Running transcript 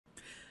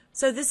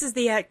So this is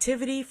the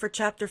activity for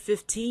Chapter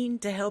 15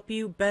 to help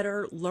you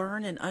better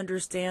learn and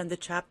understand the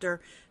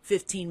Chapter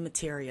 15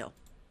 material.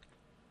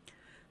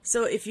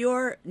 So if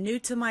you're new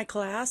to my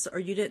class or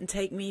you didn't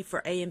take me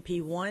for A&P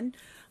 1,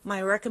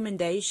 my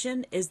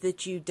recommendation is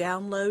that you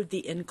download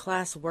the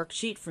in-class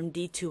worksheet from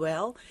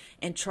D2L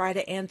and try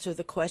to answer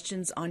the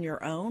questions on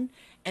your own,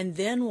 and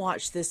then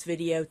watch this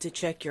video to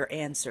check your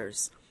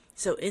answers.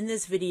 So in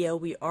this video,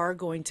 we are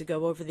going to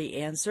go over the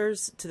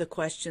answers to the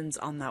questions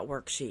on that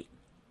worksheet.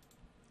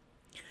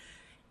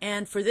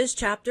 And for this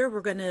chapter,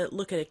 we're going to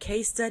look at a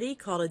case study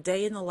called A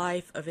Day in the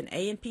Life of an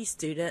A&P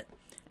Student,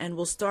 and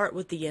we'll start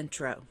with the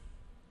intro.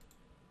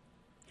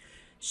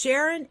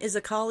 Sharon is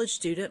a college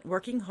student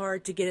working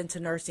hard to get into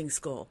nursing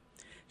school.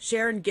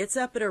 Sharon gets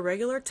up at a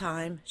regular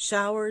time,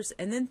 showers,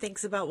 and then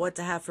thinks about what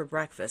to have for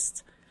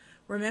breakfast.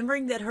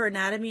 Remembering that her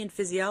anatomy and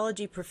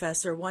physiology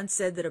professor once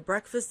said that a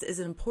breakfast is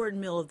an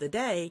important meal of the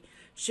day,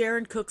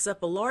 Sharon cooks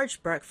up a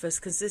large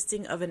breakfast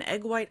consisting of an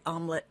egg white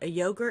omelet, a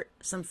yogurt,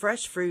 some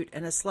fresh fruit,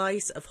 and a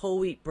slice of whole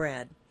wheat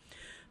bread.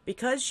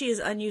 Because she is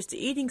unused to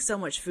eating so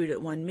much food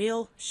at one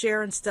meal,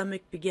 Sharon's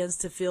stomach begins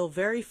to feel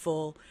very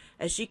full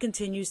as she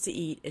continues to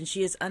eat, and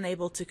she is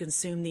unable to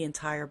consume the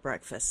entire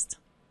breakfast.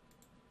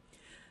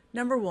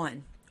 Number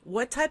 1.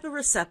 What type of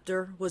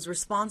receptor was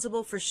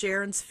responsible for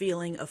Sharon's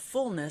feeling of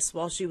fullness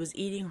while she was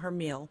eating her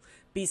meal?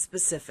 Be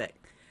specific.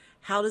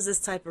 How does this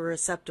type of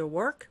receptor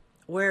work?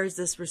 Where is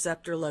this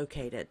receptor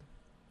located?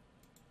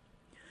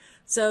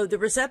 So the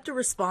receptor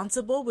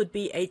responsible would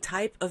be a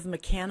type of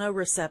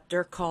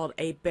mechanoreceptor called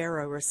a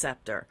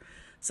baroreceptor.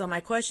 So my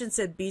question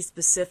said be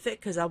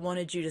specific because I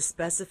wanted you to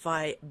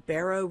specify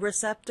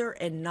baroreceptor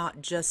and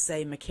not just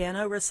say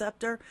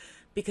mechanoreceptor,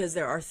 because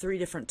there are 3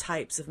 different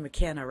types of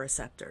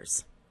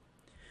mechanoreceptors.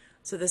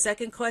 So the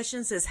second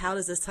question says, how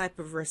does this type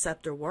of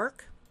receptor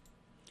work?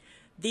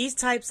 These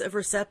types of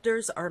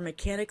receptors are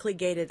mechanically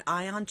gated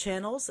ion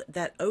channels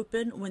that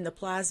open when the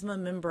plasma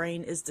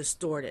membrane is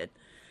distorted.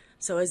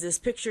 So as this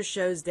picture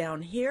shows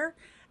down here,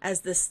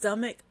 as the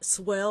stomach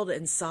swelled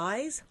in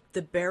size,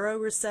 the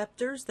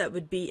baroreceptors that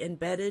would be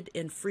embedded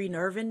in free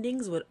nerve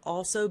endings would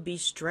also be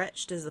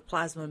stretched as the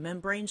plasma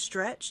membrane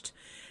stretched.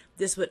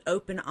 This would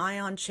open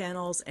ion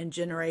channels and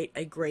generate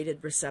a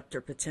graded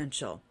receptor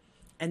potential.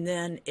 And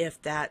then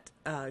if that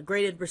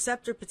graded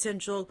receptor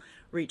potential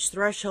reached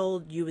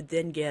threshold, you would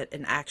then get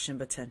an action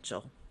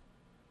potential.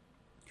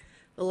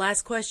 The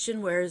last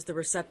question, where is the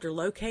receptor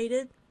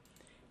located?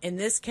 In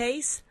this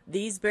case,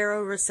 these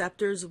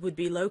baroreceptors would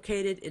be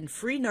located in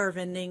free nerve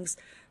endings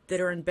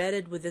that are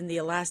embedded within the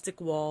elastic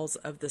walls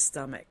of the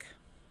stomach.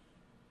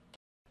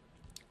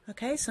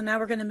 Okay, so now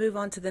we're going to move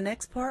on to the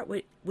next part,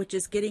 which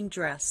is getting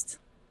dressed.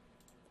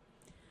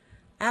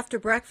 After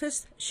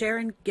breakfast,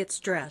 Sharon gets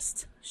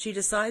dressed. She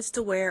decides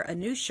to wear a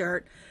new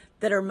shirt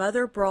that her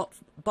mother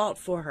bought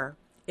for her.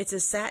 It's a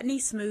satiny,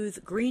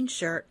 smooth green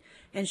shirt,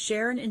 and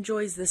Sharon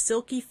enjoys the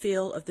silky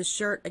feel of the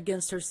shirt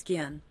against her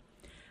skin.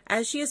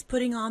 As she is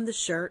putting on the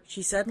shirt,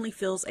 she suddenly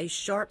feels a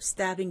sharp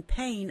stabbing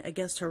pain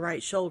against her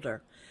right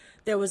shoulder.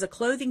 There was a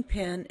clothing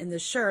pin in the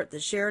shirt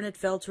that Sharon had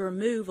failed to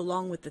remove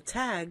along with the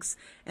tags,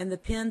 and the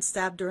pin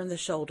stabbed her in the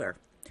shoulder.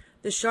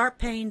 The sharp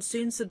pain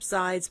soon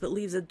subsides but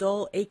leaves a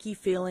dull, achy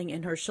feeling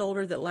in her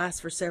shoulder that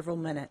lasts for several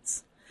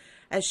minutes.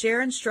 As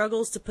Sharon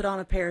struggles to put on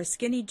a pair of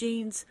skinny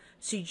jeans,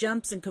 she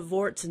jumps and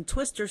cavorts and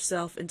twists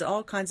herself into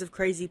all kinds of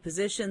crazy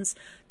positions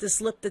to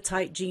slip the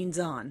tight jeans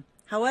on.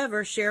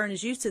 However, Sharon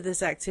is used to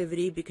this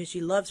activity because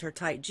she loves her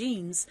tight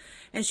jeans,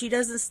 and she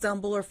doesn't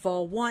stumble or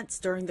fall once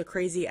during the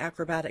crazy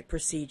acrobatic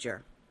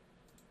procedure.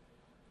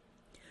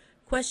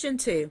 Question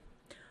 2.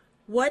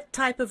 What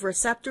type of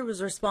receptor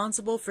was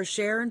responsible for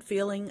Sharon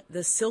feeling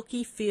the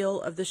silky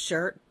feel of the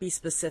shirt? Be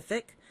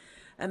specific.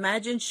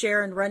 Imagine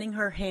Sharon running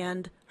her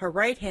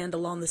right hand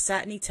along the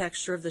satiny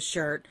texture of the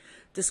shirt.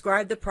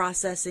 Describe the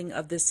processing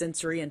of this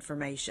sensory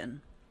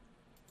information.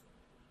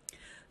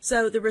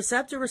 So the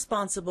receptor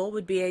responsible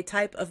would be a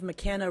type of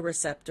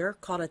mechanoreceptor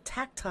called a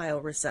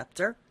tactile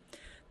receptor.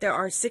 There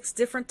are 6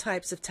 different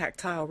types of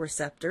tactile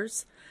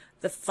receptors.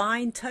 The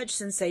fine touch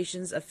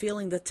sensations of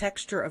feeling the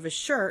texture of a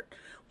shirt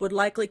would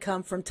likely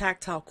come from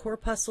tactile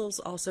corpuscles,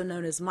 also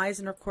known as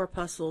Meissner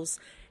corpuscles,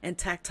 and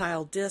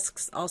tactile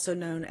discs, also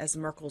known as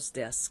Merkel's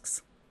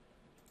discs.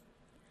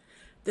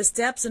 The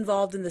steps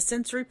involved in the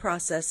sensory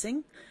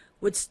processing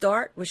would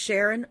start with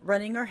Sharon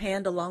running her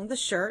hand along the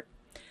shirt.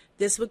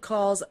 This would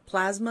cause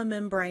plasma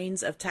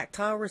membranes of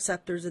tactile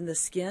receptors in the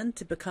skin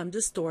to become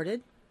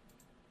distorted.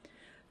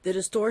 The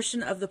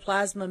distortion of the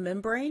plasma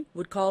membrane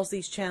would cause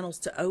these channels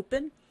to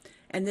open,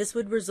 and this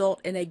would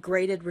result in a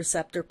graded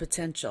receptor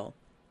potential.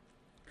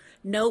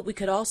 Note, we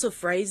could also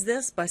phrase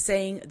this by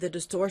saying the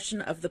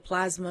distortion of the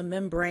plasma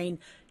membrane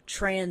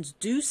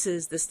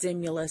transduces the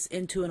stimulus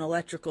into an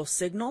electrical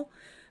signal,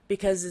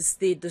 because it's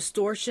the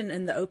distortion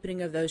and the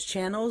opening of those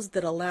channels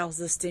that allows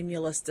the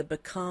stimulus to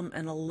become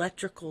an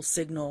electrical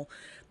signal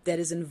that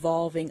is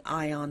involving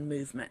ion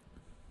movement.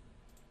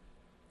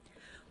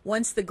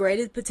 Once the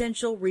graded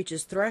potential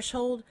reaches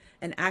threshold,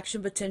 an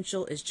action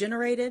potential is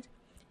generated.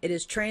 It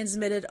is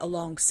transmitted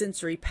along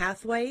sensory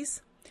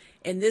pathways.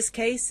 In this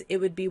case, it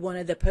would be one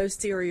of the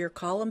posterior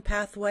column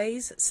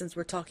pathways, since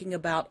we're talking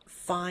about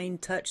fine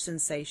touch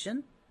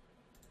sensation.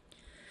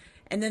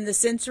 And then the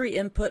sensory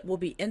input will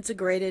be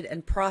integrated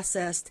and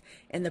processed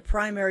in the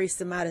primary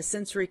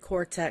somatosensory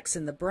cortex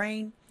in the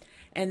brain,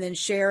 and then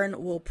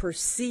Sharon will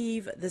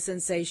perceive the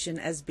sensation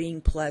as being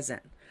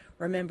pleasant.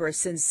 Remember, a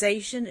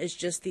sensation is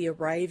just the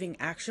arriving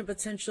action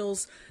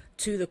potentials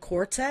to the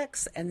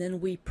cortex, and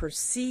then we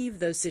perceive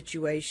those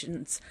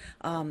situations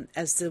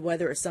as to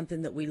whether it's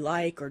something that we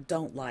like or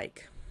don't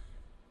like.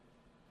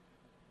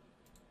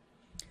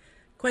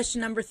 Question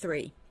number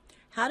 3.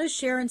 How does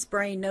Sharon's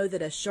brain know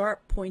that a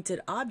sharp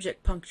pointed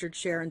object punctured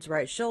Sharon's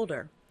right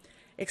shoulder?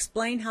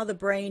 Explain how the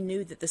brain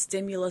knew that the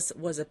stimulus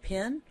was a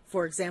pin,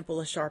 for example,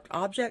 a sharp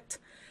object,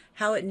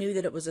 how it knew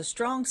that it was a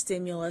strong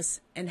stimulus,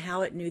 and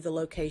how it knew the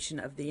location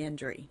of the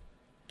injury.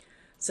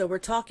 So we're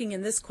talking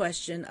in this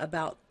question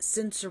about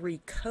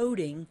sensory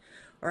coding,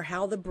 or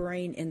how the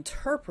brain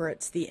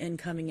interprets the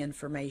incoming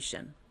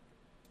information.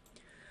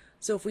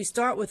 So if we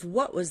start with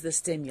what was the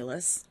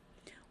stimulus,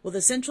 well,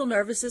 the central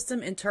nervous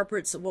system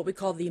interprets what we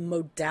call the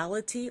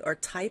modality or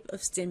type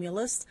of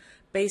stimulus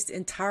based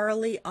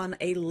entirely on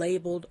a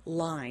labeled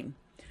line.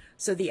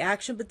 So the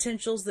action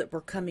potentials that were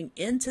coming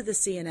into the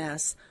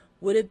CNS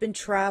would have been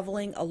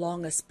traveling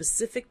along a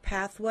specific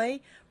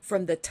pathway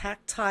from the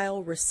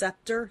tactile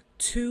receptor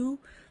to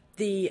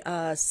the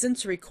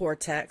sensory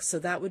cortex, so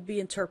that would be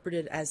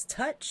interpreted as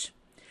touch.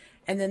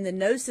 And then the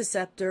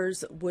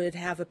nociceptors would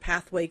have a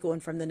pathway going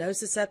from the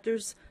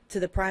nociceptors to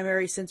the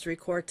primary sensory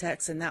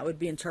cortex, and that would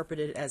be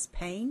interpreted as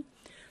pain.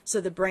 So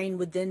the brain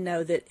would then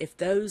know that if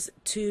those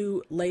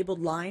two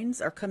labeled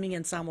lines are coming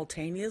in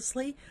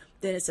simultaneously,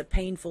 then it's a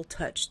painful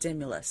touch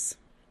stimulus.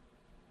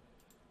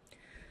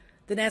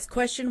 The next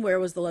question, where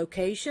was the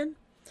location?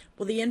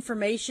 Well, the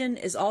information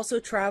is also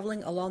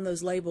traveling along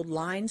those labeled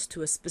lines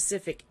to a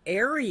specific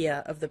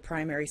area of the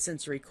primary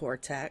sensory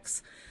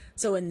cortex.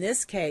 So in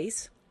this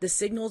case, the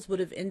signals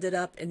would have ended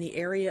up in the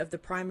area of the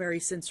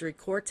primary sensory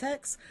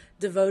cortex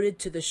devoted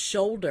to the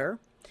shoulder.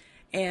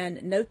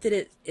 And note that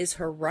it is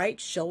her right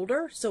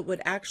shoulder, so it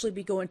would actually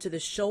be going to the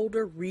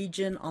shoulder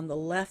region on the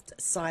left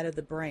side of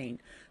the brain.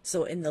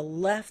 So in the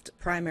left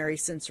primary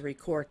sensory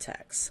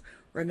cortex.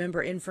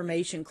 Remember,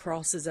 information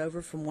crosses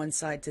over from one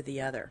side to the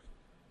other.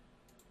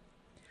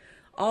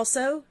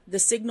 Also, the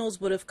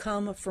signals would have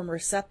come from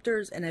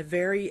receptors in a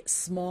very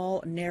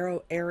small,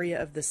 narrow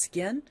area of the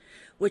skin,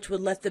 which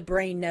would let the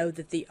brain know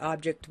that the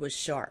object was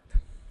sharp.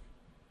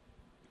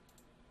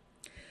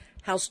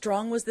 How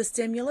strong was the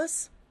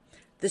stimulus?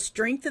 The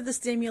strength of the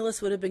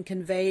stimulus would have been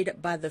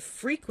conveyed by the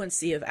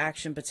frequency of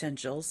action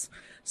potentials,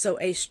 so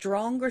a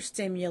stronger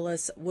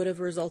stimulus would have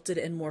resulted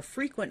in more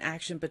frequent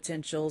action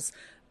potentials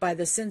by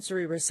the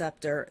sensory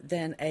receptor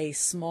than a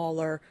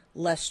smaller,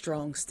 less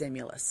strong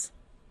stimulus.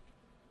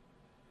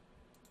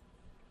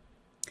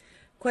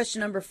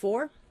 Question number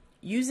 4.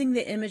 Using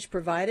the image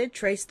provided,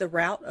 trace the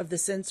route of the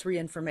sensory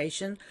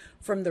information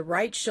from the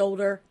right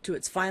shoulder to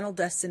its final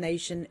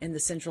destination in the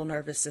central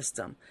nervous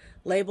system.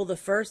 Label the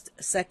first,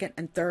 second,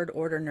 and third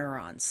order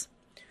neurons.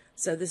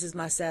 So this is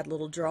my sad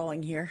little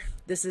drawing here.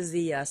 This is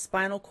the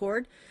spinal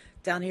cord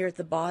down here at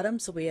the bottom.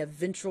 So we have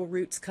ventral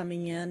roots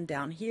coming in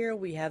down here.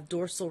 We have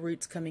dorsal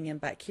roots coming in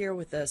back here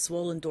with a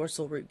swollen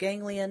dorsal root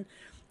ganglion.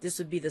 This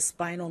would be the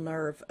spinal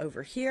nerve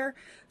over here.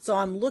 So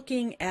I'm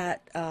looking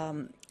at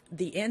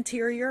the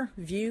anterior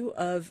view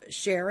of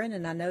Sharon,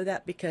 and I know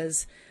that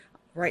because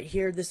right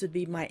here this would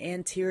be my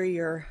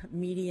anterior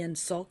median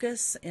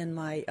sulcus in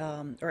my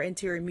or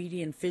anterior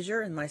median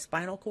fissure in my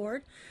spinal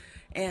cord.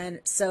 And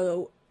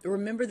so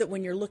remember that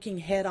when you're looking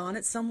head on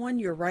at someone,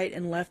 your right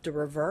and left are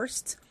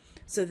reversed.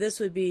 So this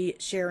would be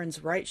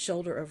Sharon's right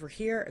shoulder over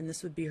here, and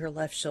this would be her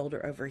left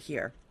shoulder over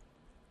here.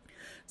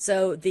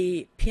 So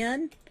the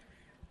pin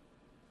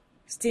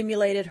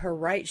stimulated her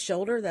right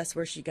shoulder. That's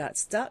where she got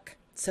stuck.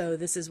 So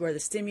this is where the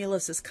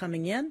stimulus is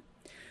coming in.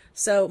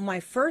 So my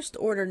first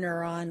order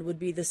neuron would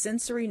be the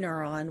sensory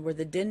neuron, where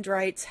the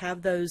dendrites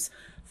have those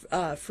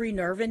free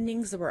nerve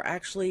endings that were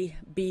actually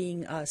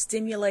being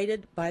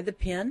stimulated by the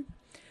pin.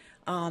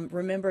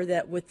 Remember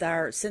that with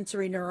our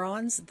sensory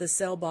neurons, the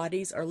cell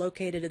bodies are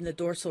located in the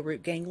dorsal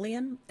root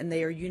ganglion, and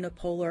they are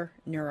unipolar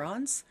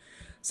neurons.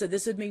 So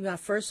this would be my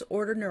first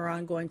order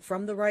neuron going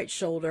from the right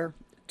shoulder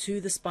to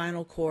the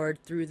spinal cord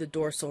through the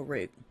dorsal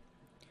root.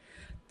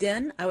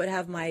 Then I would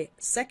have my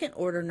second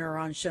order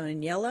neuron shown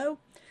in yellow.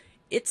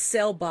 Its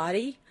cell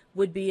body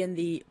would be in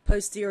the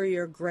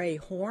posterior gray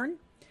horn,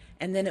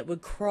 and then it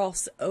would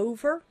cross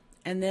over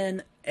and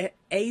then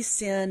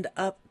ascend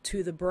up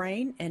to the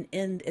brain and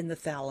end in the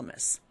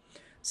thalamus.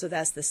 So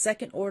that's the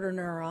second order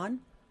neuron.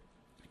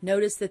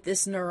 Notice that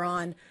this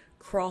neuron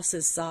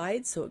crosses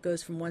sides, so it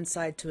goes from one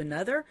side to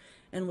another,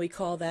 and we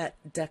call that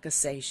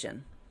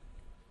decussation.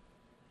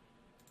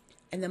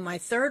 And then my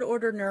third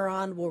order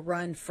neuron will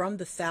run from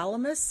the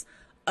thalamus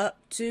up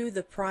to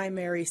the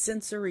primary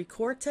sensory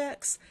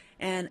cortex.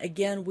 And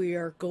again, we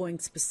are going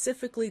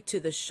specifically to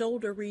the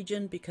shoulder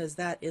region because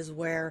that is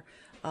where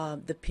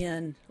the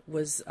pin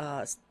was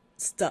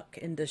stuck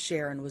into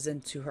Sharon was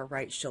into her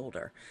right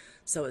shoulder.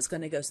 So it's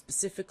going to go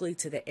specifically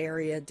to the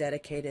area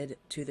dedicated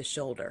to the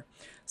shoulder.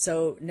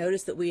 So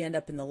notice that we end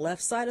up in the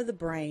left side of the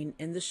brain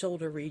in the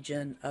shoulder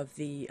region of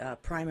the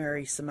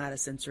primary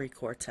somatosensory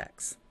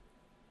cortex.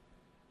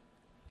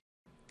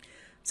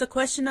 So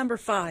question number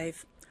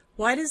 5.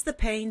 Why does the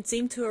pain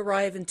seem to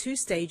arrive in 2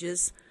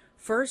 stages?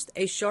 First,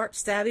 a sharp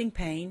stabbing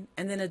pain,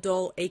 and then a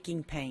dull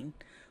aching pain.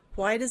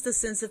 Why does the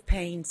sense of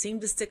pain seem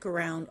to stick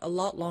around a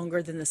lot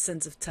longer than the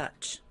sense of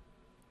touch?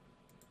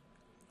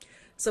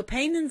 So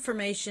pain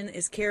information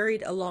is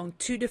carried along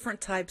 2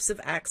 different types of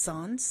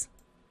axons.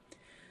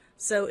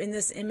 So in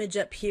this image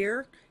up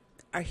here,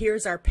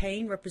 here's our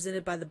pain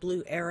represented by the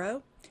blue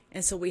arrow.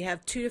 And so we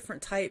have 2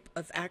 different types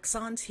of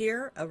axons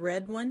here, a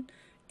red one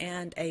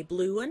and a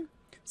blue one.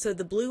 So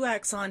the blue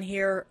axon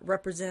here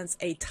represents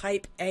a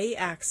type A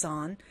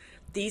axon.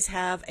 These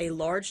have a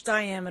large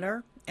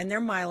diameter and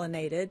they're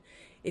myelinated.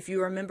 If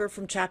you remember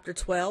from chapter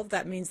 12,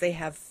 that means they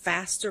have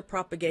faster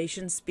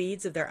propagation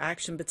speeds of their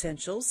action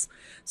potentials.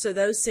 So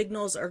those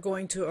signals are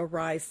going to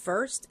arrive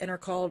first and are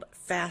called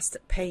fast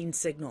pain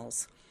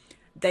signals.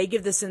 They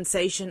give the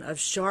sensation of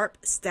sharp,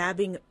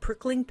 stabbing,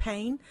 prickling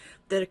pain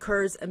that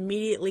occurs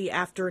immediately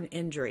after an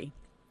injury.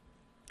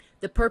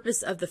 The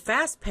purpose of the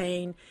fast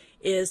pain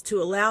is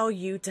to allow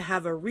you to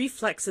have a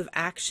reflexive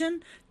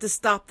action to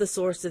stop the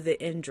source of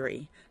the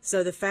injury.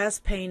 So the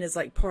fast pain is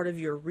like part of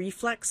your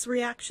reflex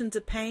reaction to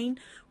pain,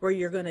 where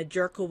you're going to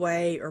jerk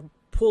away or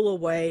pull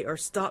away or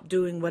stop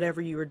doing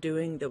whatever you were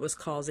doing that was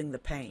causing the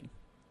pain.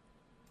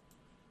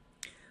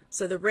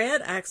 So the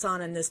red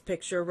axon in this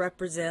picture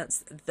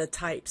represents the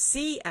type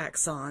C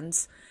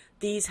axons.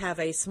 These have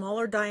a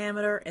smaller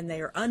diameter and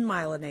they are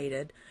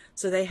unmyelinated,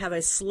 so they have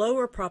a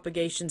slower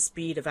propagation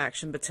speed of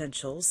action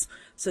potentials.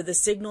 So the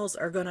signals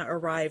are going to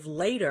arrive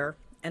later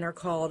and are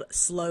called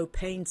slow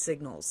pain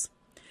signals.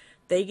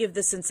 They give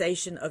the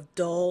sensation of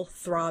dull,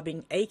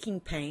 throbbing,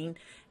 aching pain,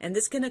 and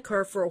this can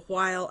occur for a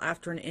while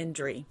after an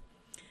injury.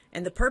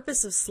 And the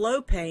purpose of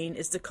slow pain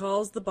is to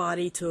cause the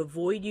body to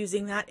avoid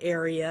using that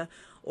area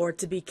or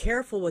to be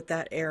careful with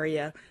that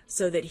area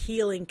so that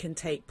healing can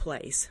take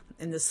place.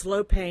 And the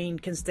slow pain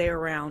can stay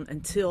around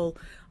until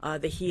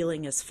the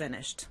healing is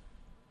finished.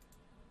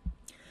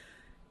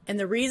 And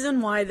the reason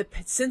why the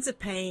sense of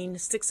pain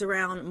sticks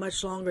around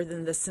much longer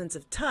than the sense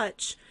of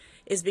touch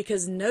is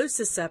because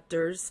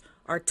nociceptors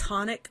are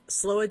tonic,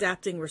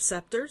 slow-adapting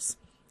receptors.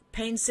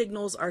 Pain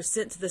signals are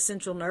sent to the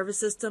central nervous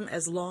system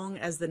as long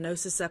as the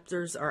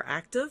nociceptors are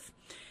active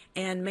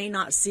and may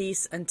not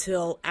cease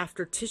until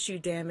after tissue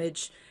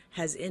damage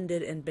has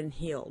ended and been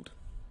healed.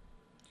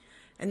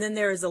 And then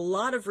there is a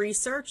lot of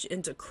research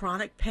into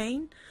chronic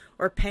pain,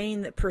 or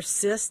pain that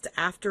persists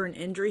after an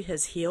injury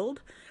has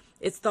healed.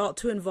 It's thought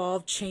to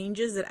involve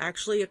changes that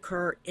actually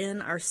occur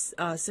in our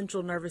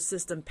central nervous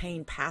system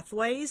pain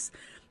pathways,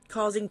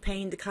 causing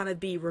pain to kind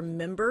of be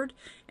remembered,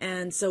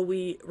 and so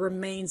we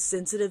remain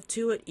sensitive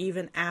to it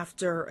even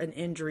after an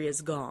injury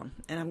is gone.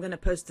 And I'm going to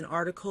post an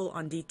article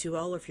on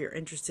D2L if you're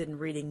interested in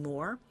reading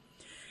more.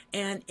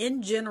 And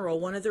in general,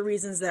 one of the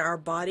reasons that our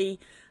body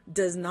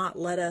does not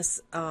let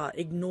us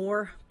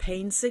ignore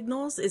pain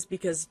signals is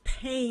because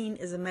pain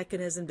is a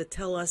mechanism to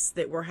tell us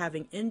that we're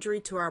having injury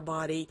to our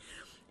body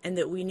and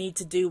that we need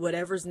to do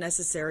whatever's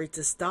necessary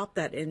to stop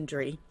that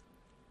injury.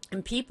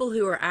 And people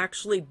who are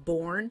actually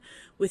born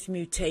with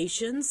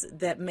mutations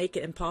that make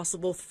it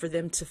impossible for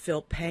them to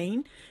feel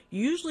pain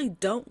usually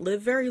don't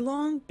live very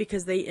long,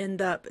 because they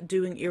end up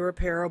doing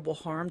irreparable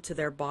harm to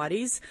their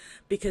bodies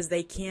because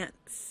they can't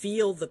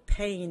feel the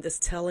pain that's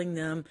telling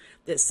them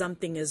that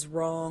something is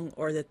wrong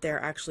or that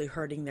they're actually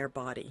hurting their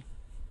body.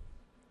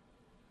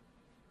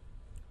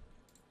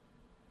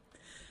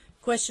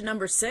 Question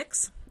number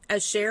 6.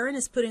 As Sharon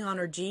is putting on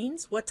her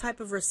jeans, what type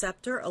of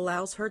receptor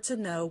allows her to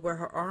know where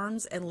her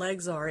arms and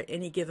legs are at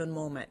any given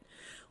moment?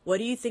 What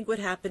do you think would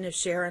happen if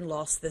Sharon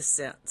lost this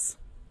sense?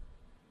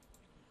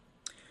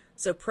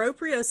 So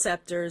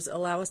proprioceptors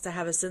allow us to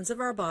have a sense of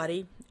our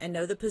body and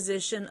know the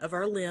position of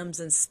our limbs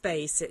in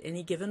space at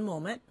any given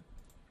moment.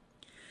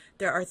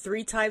 There are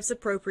 3 types of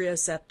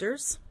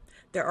proprioceptors.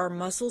 There are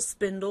muscle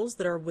spindles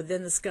that are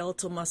within the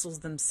skeletal muscles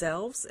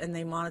themselves, and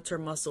they monitor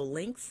muscle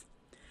length.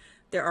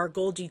 There are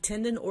Golgi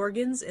tendon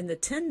organs in the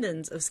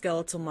tendons of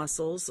skeletal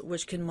muscles,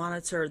 which can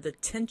monitor the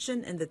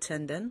tension in the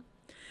tendon.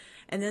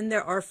 And then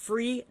there are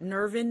free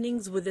nerve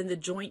endings within the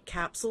joint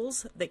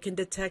capsules that can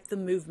detect the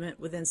movement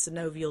within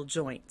synovial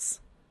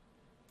joints.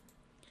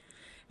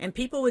 And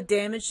people with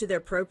damage to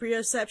their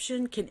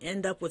proprioception can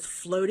end up with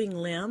floating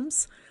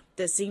limbs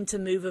that seem to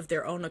move of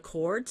their own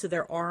accord, so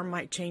their arm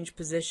might change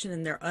position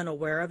and they're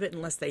unaware of it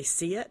unless they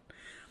see it.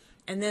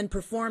 And then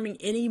performing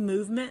any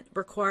movement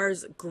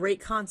requires great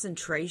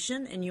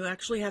concentration, and you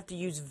actually have to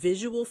use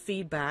visual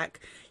feedback.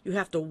 You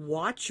have to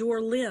watch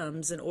your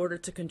limbs in order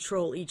to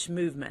control each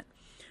movement.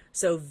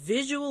 So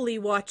visually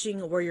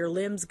watching where your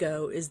limbs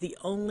go is the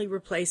only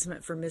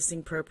replacement for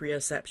missing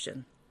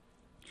proprioception.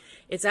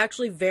 It's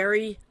actually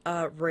very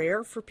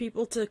rare for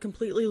people to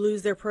completely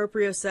lose their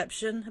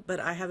proprioception, but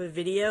I have a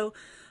video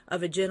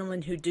of a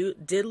gentleman who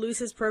did lose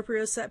his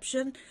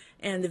proprioception,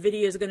 and the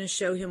video is going to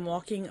show him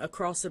walking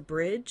across a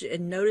bridge,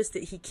 and notice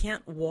that he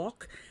can't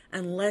walk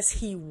unless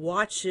he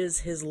watches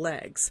his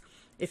legs.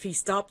 If he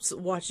stops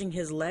watching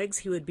his legs,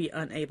 he would be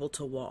unable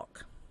to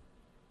walk.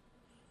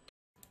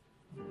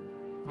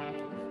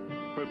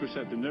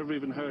 Proprioception, never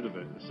even heard of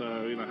it,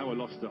 so how I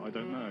lost it, I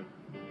don't know.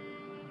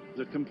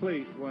 The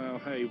complete, well,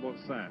 hey,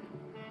 what's that?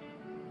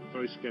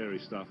 Very scary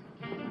stuff.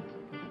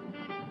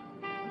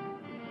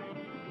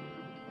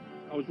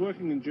 I was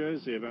working in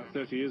Jersey about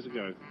 30 years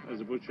ago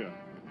as a butcher.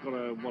 Got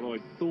what I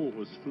thought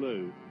was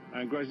flu,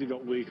 and gradually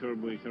got weaker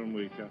and weaker and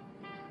weaker,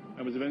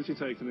 and was eventually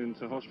taken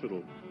into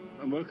hospital,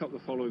 and woke up the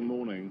following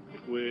morning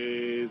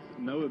with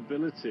no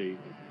ability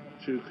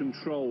to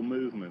control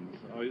movement.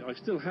 I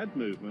still had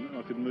movement.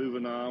 I could move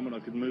an arm and I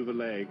could move a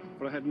leg,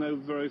 but I had no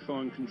very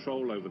fine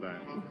control over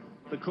that.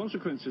 The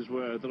consequences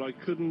were that I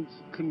couldn't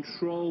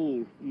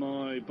control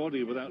my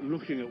body without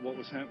looking at what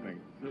was happening.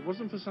 It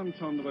wasn't for some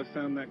time that I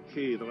found that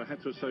key, that I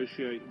had to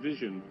associate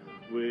vision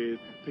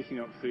with picking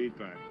up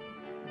feedback.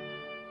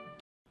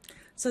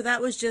 So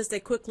that was just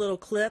a quick little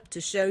clip to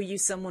show you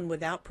someone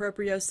without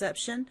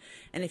proprioception.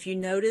 And if you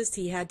noticed,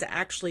 he had to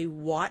actually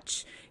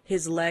watch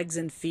his legs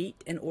and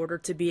feet in order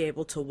to be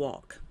able to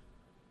walk.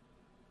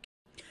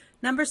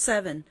 Number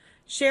 7.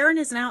 Sharon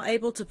is now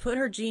able to put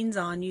her jeans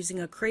on using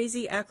a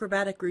crazy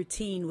acrobatic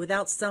routine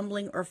without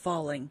stumbling or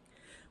falling.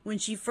 When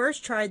she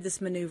first tried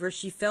this maneuver,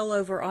 she fell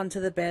over onto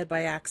the bed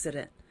by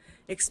accident.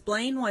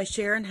 Explain why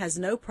Sharon has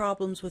no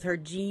problems with her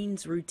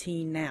jeans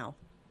routine now.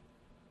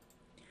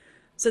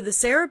 So the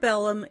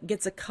cerebellum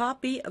gets a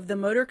copy of the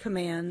motor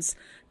commands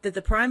that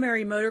the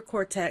primary motor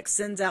cortex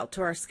sends out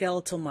to our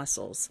skeletal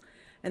muscles.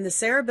 And the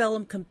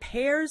cerebellum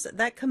compares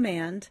that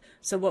command,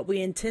 so what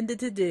we intended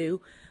to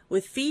do,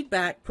 with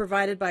feedback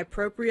provided by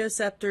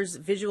proprioceptors,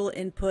 visual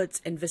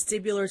inputs, and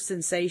vestibular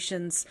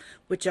sensations,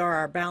 which are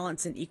our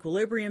balance and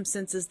equilibrium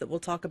senses that we'll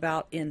talk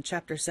about in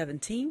Chapter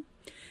 17,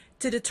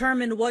 to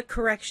determine what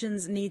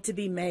corrections need to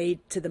be made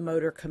to the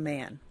motor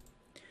command.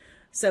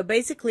 So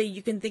basically,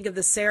 you can think of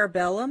the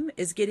cerebellum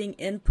as getting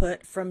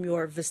input from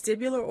your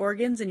vestibular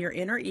organs in your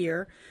inner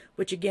ear,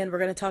 which again, we're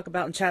going to talk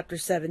about in Chapter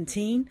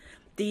 17.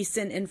 These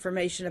send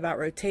information about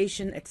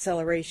rotation,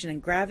 acceleration,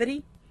 and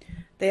gravity.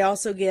 They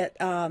also get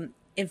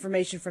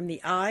information from the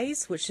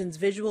eyes, which sends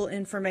visual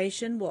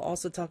information. We'll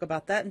also talk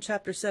about that in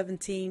Chapter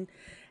 17.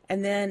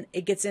 And then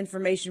it gets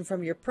information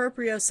from your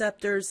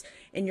proprioceptors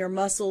in your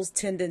muscles,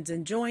 tendons,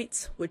 and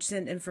joints, which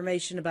send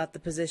information about the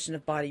position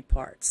of body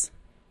parts.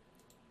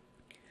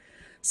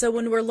 So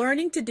when we're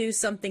learning to do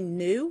something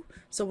new,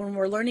 so when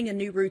we're learning a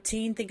new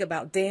routine, think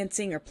about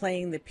dancing or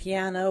playing the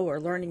piano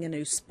or learning a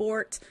new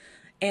sport.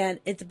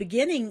 And at the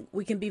beginning,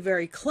 we can be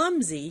very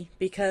clumsy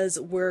because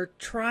we're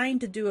trying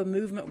to do a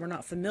movement we're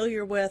not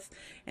familiar with,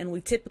 and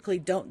we typically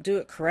don't do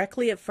it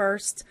correctly at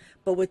first.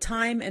 But with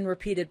time and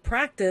repeated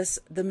practice,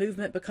 the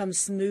movement becomes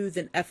smooth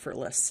and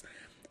effortless.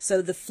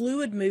 So the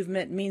fluid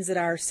movement means that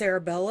our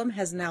cerebellum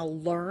has now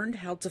learned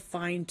how to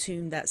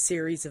fine-tune that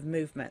series of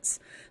movements.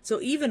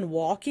 So even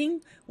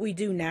walking, we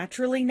do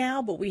naturally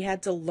now, but we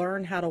had to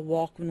learn how to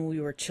walk when we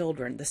were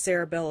children. The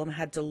cerebellum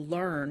had to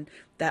learn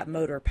that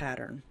motor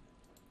pattern.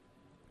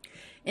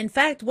 In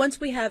fact, once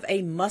we have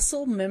a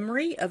muscle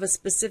memory of a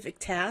specific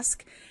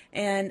task,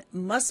 and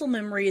muscle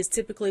memory is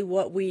typically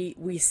what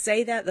we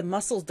say that the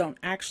muscles don't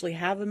actually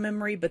have a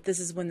memory, but this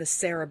is when the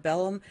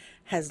cerebellum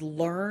has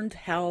learned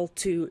how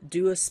to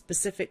do a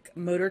specific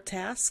motor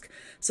task.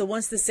 So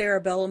once the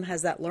cerebellum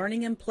has that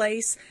learning in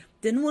place,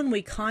 then when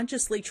we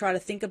consciously try to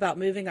think about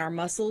moving our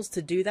muscles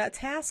to do that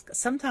task,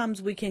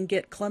 sometimes we can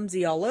get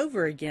clumsy all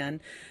over again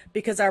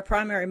because our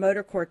primary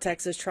motor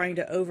cortex is trying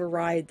to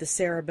override the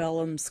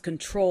cerebellum's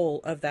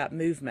control of that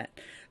movement.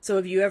 So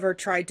have you ever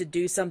tried to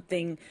do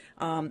something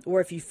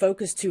or if you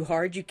focus too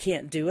hard, you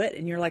can't do it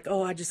and you're like,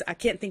 oh, I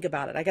can't think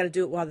about it. I got to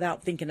do it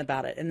without thinking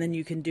about it. And then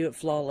you can do it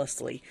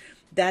flawlessly.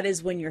 That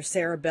is when your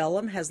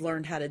cerebellum has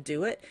learned how to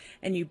do it,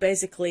 and you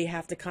basically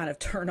have to kind of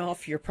turn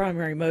off your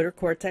primary motor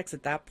cortex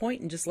at that point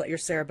and just let your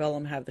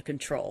cerebellum have the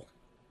control.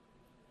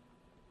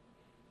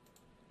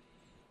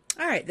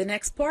 All right, the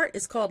next part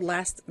is called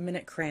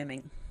last-minute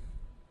cramming.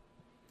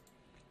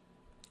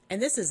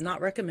 And this is not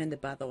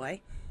recommended, by the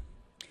way.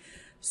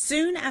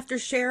 Soon after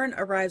Sharon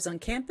arrives on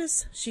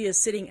campus, she is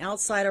sitting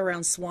outside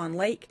around Swan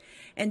Lake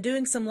and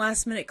doing some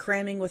last-minute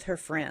cramming with her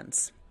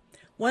friends.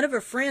 One of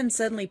her friends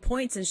suddenly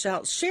points and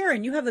shouts,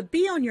 "Sharon, you have a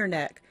bee on your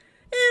neck."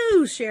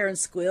 "Ew," Sharon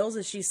squeals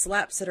as she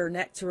slaps at her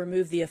neck to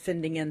remove the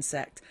offending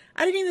insect.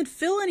 "I didn't even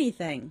feel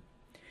anything."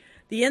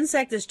 The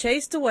insect is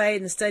chased away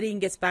and the studying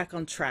gets back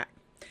on track.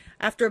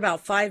 After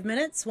about 5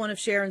 minutes, one of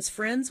Sharon's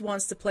friends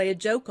wants to play a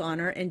joke on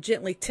her and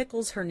gently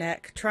tickles her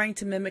neck, trying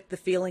to mimic the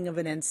feeling of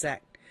an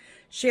insect.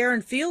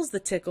 Sharon feels the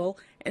tickle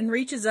and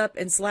reaches up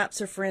and slaps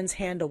her friend's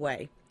hand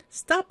away.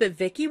 "Stop it,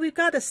 Vicky, we've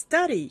got to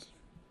study."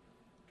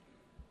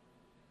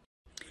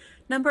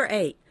 Number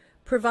 8,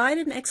 provide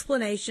an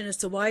explanation as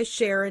to why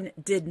Sharon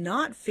did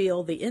not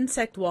feel the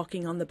insect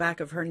walking on the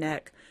back of her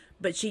neck,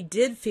 but she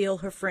did feel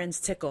her friend's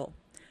tickle.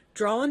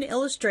 Draw an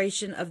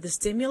illustration of the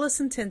stimulus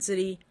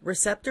intensity,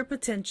 receptor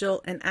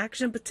potential, and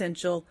action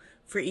potential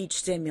for each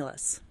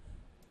stimulus.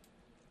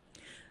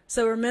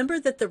 So remember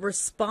that the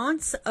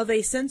response of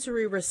a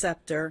sensory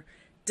receptor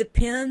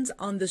depends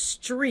on the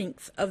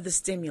strength of the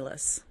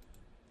stimulus.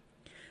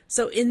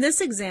 So in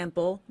this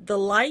example, the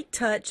light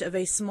touch of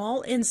a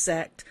small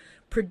insect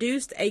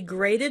produced a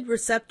graded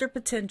receptor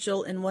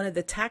potential in one of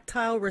the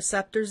tactile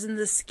receptors in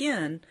the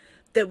skin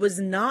that was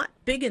not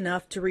big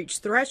enough to reach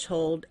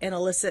threshold and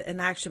elicit an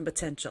action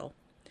potential.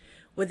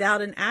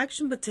 Without an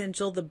action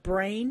potential, the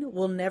brain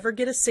will never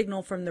get a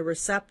signal from the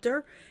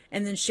receptor,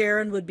 and then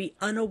Sharon would be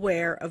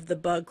unaware of the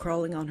bug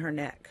crawling on her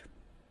neck.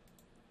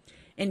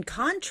 In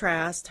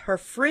contrast, her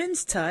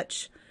friend's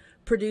touch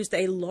produced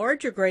a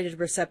larger graded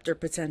receptor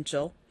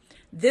potential.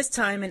 This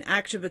time an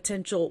action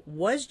potential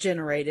was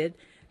generated,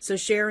 so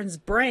Sharon's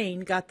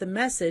brain got the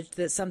message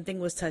that something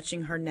was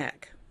touching her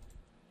neck.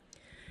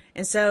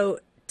 And so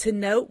to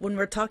note, when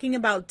we're talking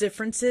about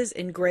differences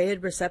in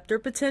graded receptor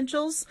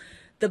potentials,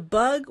 the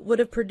bug would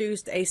have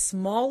produced a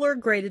smaller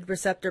graded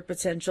receptor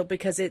potential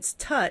because its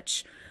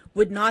touch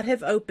would not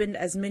have opened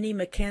as many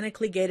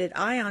mechanically gated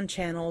ion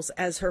channels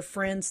as her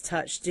friend's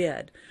touch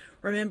did.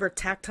 Remember,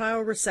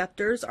 tactile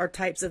receptors are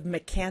types of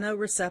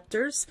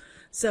mechanoreceptors,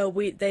 so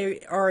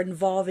they are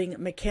involving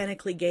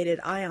mechanically gated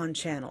ion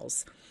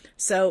channels.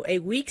 So a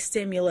weak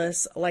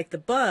stimulus like the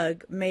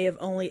bug may have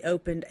only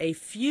opened a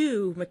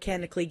few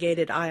mechanically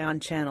gated ion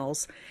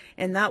channels,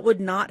 and that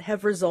would not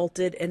have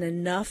resulted in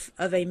enough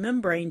of a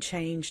membrane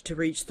change to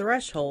reach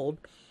threshold,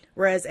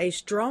 whereas a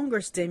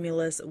stronger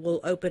stimulus will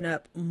open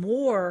up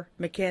more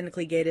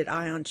mechanically gated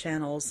ion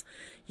channels.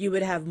 You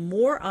would have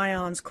more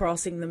ions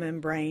crossing the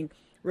membrane,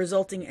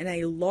 resulting in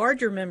a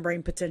larger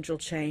membrane potential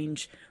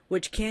change,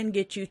 which can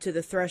get you to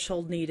the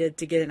threshold needed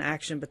to get an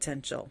action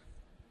potential.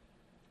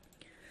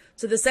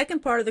 So the second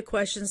part of the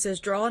question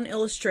says, draw an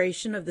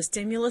illustration of the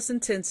stimulus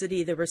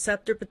intensity, the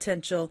receptor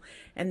potential,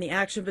 and the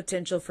action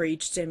potential for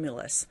each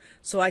stimulus.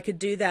 So I could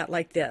do that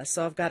like this.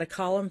 So I've got a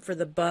column for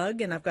the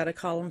bug, and I've got a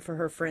column for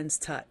her friend's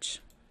touch.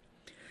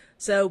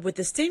 So with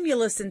the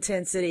stimulus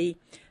intensity,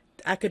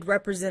 I could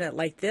represent it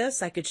like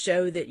this. I could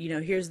show that,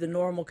 here's the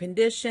normal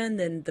condition,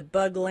 then the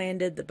bug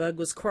landed, the bug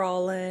was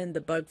crawling,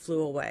 the bug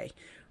flew away,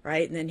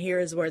 right? And then here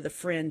is where the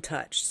friend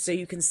touched. So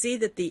you can see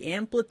that the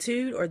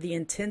amplitude or the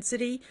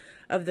intensity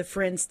of the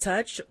friend's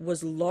touch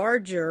was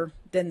larger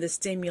than the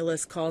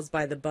stimulus caused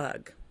by the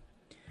bug.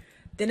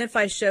 Then if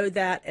I show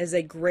that as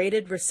a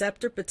graded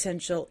receptor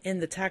potential in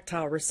the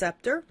tactile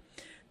receptor,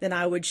 then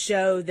I would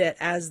show that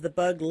as the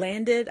bug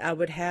landed, I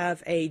would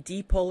have a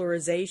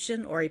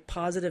depolarization or a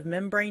positive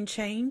membrane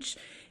change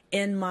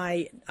in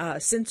my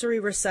sensory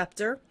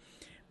receptor.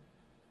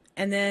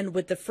 And then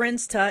with the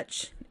friend's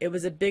touch, it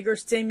was a bigger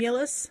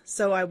stimulus,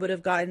 so I would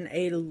have gotten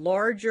a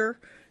larger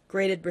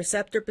graded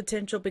receptor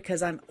potential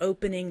because I'm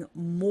opening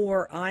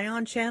more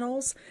ion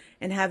channels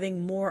and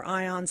having more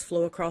ions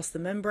flow across the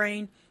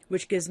membrane,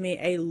 which gives me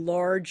a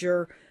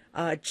larger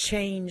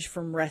change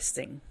from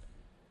resting.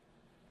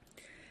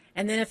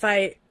 And then if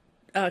I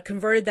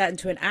converted that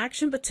into an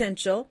action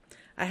potential,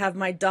 I have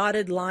my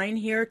dotted line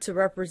here to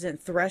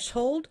represent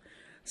threshold.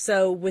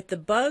 So with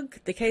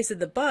the case of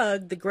the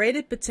bug, the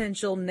graded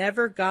potential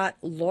never got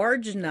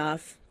large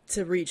enough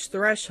to reach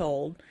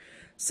threshold.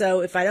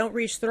 So if I don't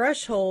reach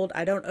threshold,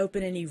 I don't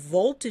open any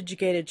voltage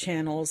gated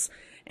channels,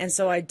 and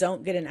so I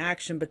don't get an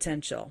action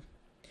potential.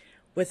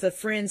 With a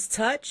friend's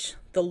touch,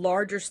 the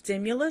larger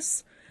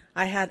stimulus,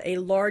 I had a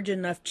large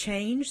enough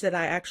change that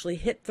I actually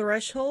hit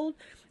threshold.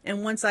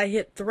 And once I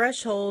hit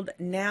threshold,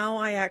 now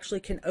I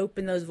actually can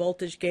open those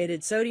voltage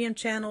gated sodium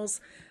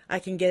channels. I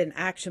can get an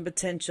action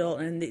potential.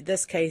 And in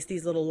this case,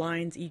 these little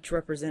lines each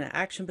represent an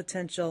action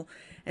potential.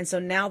 And so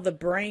now the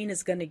brain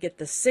is going to get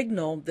the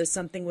signal that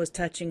something was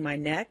touching my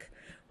neck.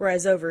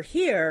 Whereas over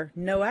here,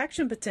 no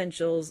action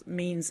potentials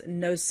means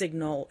no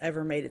signal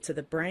ever made it to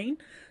the brain,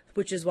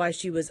 which is why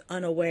she was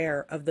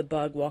unaware of the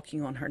bug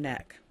walking on her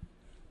neck.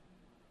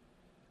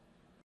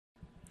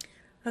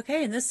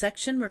 Okay, in this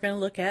section, we're going to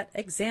look at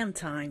exam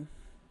time.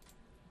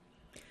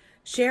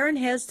 Sharon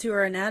heads to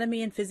her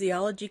anatomy and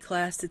physiology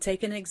class to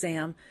take an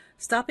exam,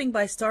 stopping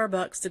by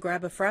Starbucks to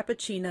grab a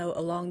Frappuccino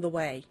along the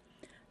way.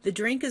 The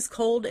drink is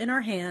cold in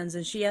her hands,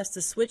 and she has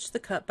to switch the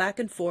cup back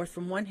and forth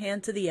from one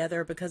hand to the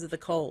other because of the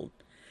cold.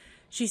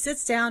 She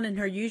sits down in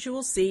her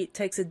usual seat,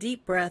 takes a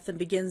deep breath, and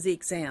begins the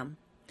exam.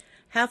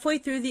 Halfway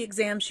through the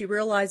exam, she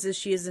realizes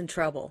she is in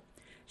trouble.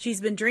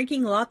 She's been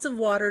drinking lots of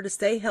water to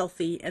stay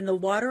healthy, and the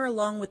water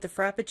along with the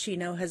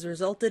Frappuccino has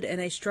resulted in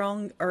a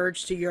strong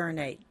urge to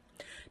urinate.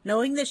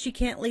 Knowing that she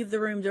can't leave the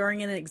room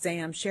during an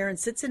exam, Sharon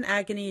sits in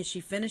agony as she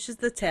finishes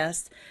the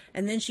test,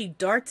 and then she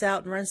darts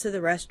out and runs to the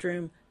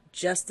restroom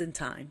just in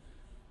time.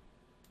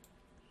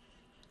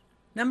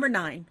 Number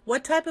 9.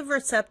 What type of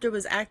receptor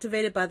was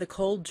activated by the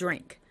cold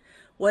drink?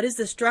 What is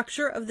the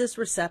structure of this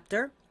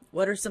receptor?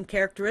 What are some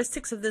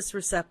characteristics of this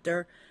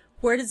receptor?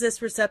 Where does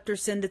this receptor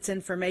send its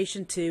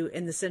information to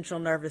in the central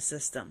nervous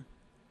system?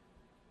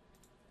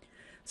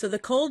 So the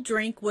cold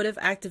drink would have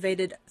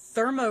activated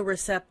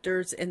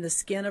thermoreceptors in the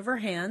skin of her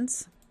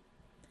hands.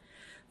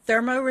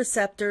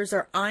 Thermoreceptors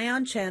are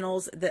ion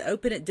channels that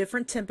open at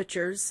different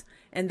temperatures,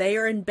 and they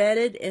are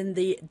embedded in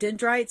the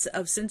dendrites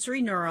of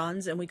sensory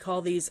neurons, and we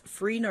call these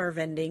free nerve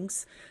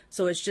endings.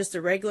 So it's just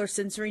a regular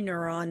sensory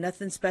neuron,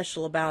 nothing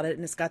special about it,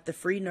 and it's got the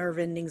free nerve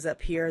endings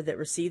up here that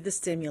receive the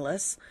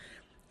stimulus.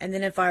 And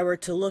then if I were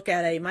to look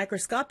at a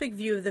microscopic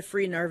view of the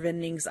free nerve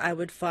endings, I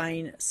would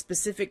find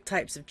specific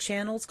types of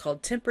channels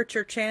called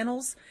temperature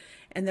channels.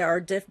 And there are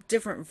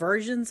different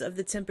versions of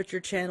the temperature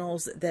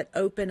channels that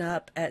open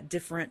up at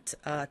different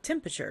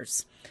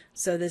temperatures.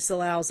 So this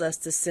allows us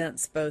to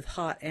sense both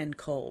hot and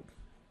cold.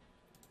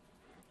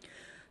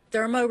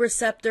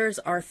 Thermoreceptors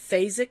are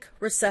phasic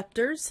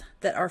receptors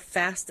that are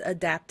fast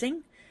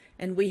adapting,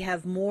 and we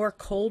have more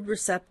cold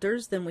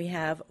receptors than we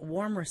have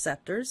warm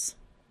receptors.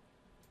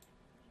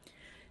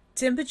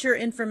 Temperature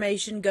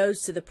information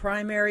goes to the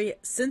primary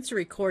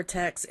sensory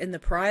cortex in the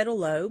parietal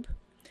lobe.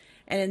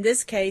 And in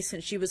this case,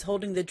 since she was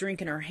holding the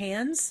drink in her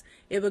hands,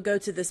 it would go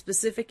to the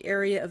specific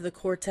area of the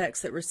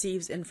cortex that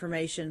receives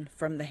information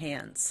from the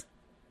hands.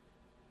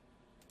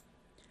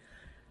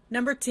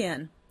 Number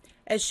 10.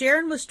 As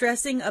Sharon was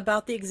stressing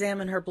about the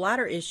exam and her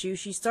bladder issue,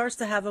 she starts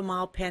to have a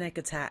mild panic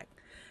attack.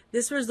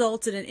 This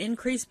results in an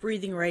increased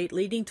breathing rate,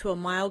 leading to a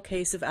mild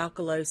case of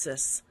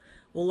alkalosis.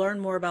 We'll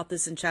learn more about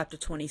this in Chapter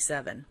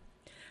 27.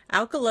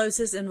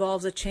 Alkalosis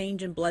involves a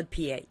change in blood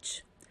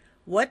pH.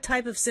 What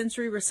type of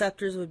sensory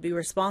receptors would be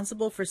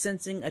responsible for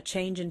sensing a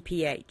change in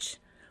pH?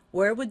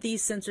 Where would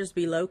these sensors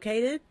be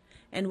located?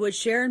 And would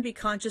Sharon be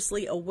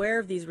consciously aware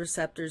of these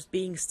receptors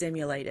being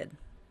stimulated?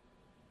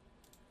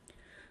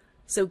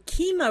 So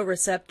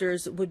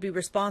chemoreceptors would be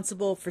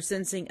responsible for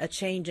sensing a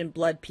change in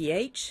blood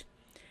pH.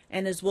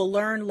 And as we'll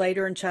learn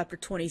later in Chapter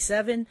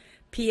 27,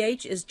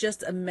 pH is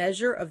just a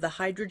measure of the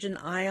hydrogen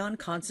ion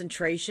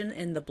concentration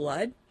in the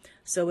blood.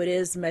 So it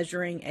is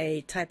measuring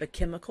a type of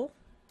chemical.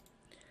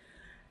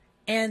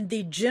 And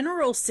the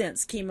general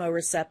sense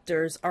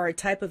chemoreceptors are a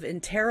type of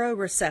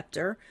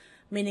enteroreceptor,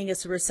 meaning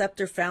it's a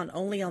receptor found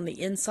only on the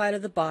inside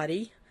of the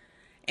body,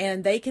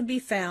 and they can be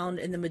found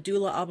in the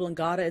medulla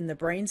oblongata in the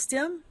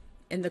brainstem,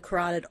 in the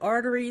carotid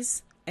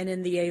arteries, and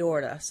in the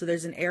aorta. So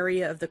there's an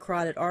area of the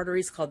carotid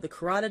arteries called the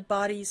carotid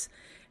bodies,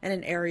 and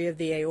an area of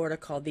the aorta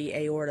called the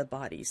aorta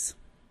bodies.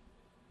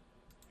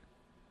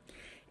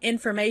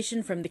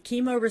 Information from the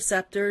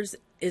chemoreceptors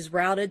is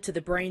routed to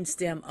the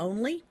brainstem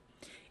only.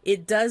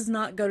 It does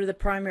not go to the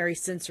primary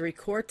sensory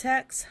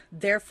cortex.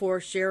 Therefore,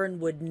 Sharon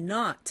would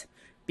not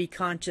be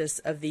conscious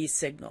of these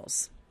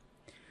signals.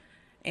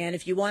 And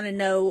if you want to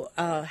know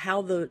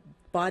how the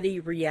body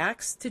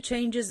reacts to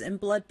changes in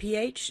blood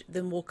pH,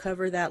 then we'll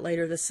cover that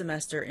later this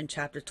semester in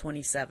Chapter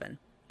 27.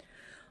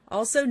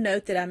 Also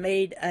note that I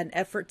made an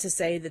effort to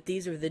say that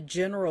these are the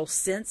general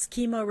sense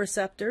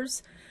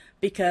chemoreceptors,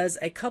 because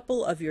a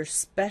couple of your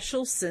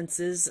special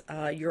senses,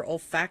 your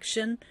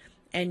olfaction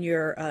and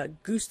your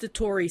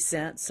gustatory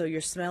sense, so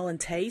your smell and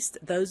taste,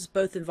 those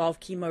both involve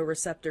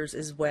chemoreceptors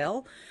as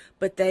well,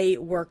 but they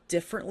work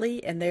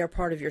differently and they are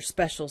part of your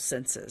special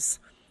senses.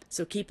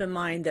 So keep in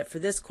mind that for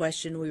this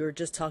question, we were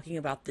just talking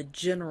about the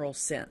general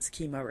sense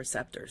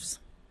chemoreceptors.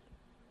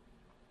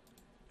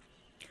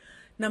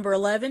 Number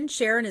 11,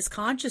 Sharon is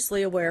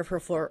consciously aware of her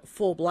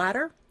full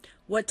bladder.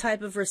 What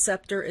type of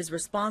receptor is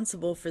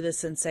responsible for this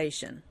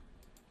sensation?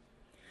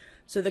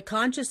 So the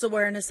conscious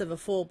awareness of a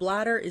full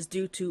bladder is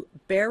due to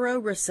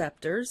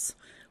baroreceptors,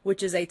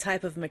 which is a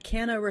type of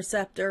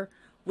mechanoreceptor,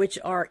 which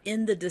are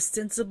in the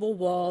distensible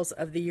walls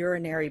of the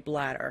urinary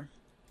bladder.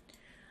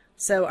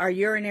 So our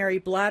urinary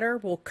bladder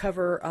we'll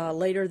cover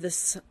later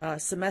this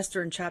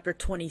semester in Chapter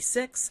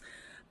 26,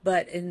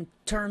 but in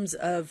terms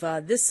of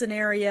this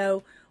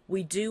scenario,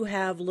 we do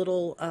have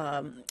little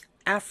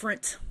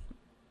afferent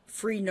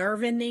free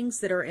nerve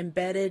endings that are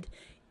embedded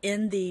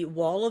in the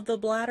wall of the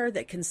bladder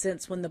that can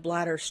sense when the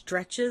bladder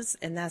stretches,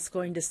 and that's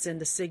going to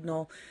send a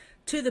signal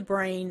to the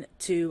brain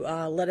to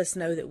let us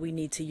know that we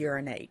need to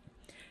urinate.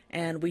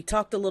 And we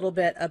talked a little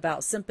bit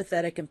about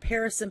sympathetic and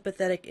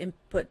parasympathetic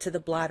input to the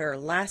bladder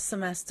last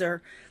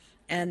semester,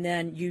 and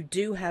then you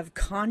do have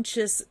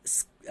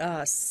conscious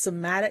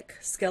somatic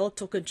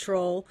skeletal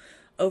control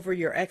over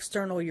your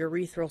external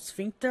urethral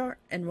sphincter,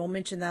 and we'll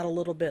mention that a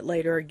little bit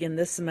later again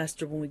this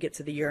semester when we get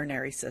to the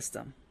urinary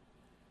system.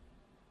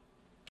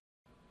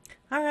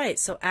 All right,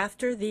 so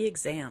after the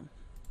exam.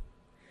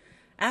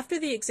 After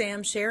the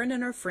exam, Sharon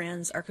and her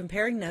friends are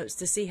comparing notes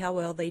to see how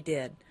well they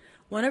did.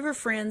 One of her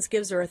friends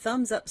gives her a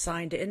thumbs up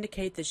sign to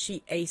indicate that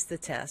she aced the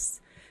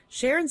test.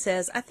 Sharon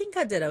says, "I think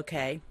I did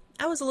okay.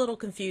 I was a little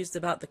confused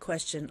about the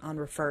question on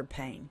referred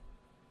pain."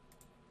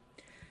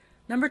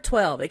 Number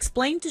 12,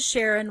 explain to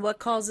Sharon what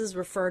causes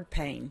referred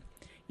pain.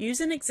 Use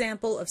an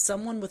example of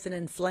someone with an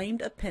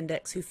inflamed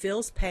appendix who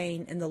feels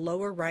pain in the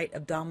lower right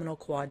abdominal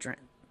quadrant.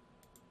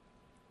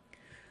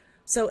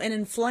 So an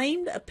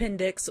inflamed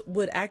appendix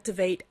would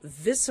activate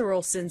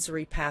visceral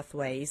sensory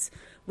pathways,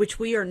 which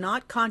we are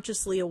not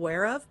consciously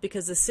aware of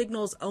because the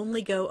signals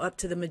only go up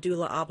to the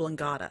medulla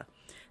oblongata.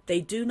 They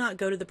do not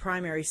go to the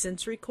primary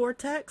sensory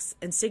cortex,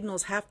 and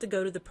signals have to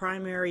go to the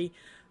primary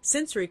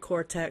sensory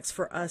cortex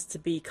for us to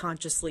be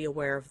consciously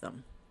aware of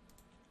them.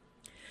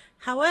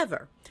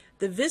 However,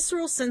 the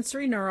visceral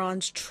sensory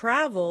neurons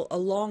travel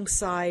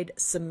alongside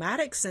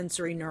somatic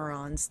sensory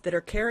neurons that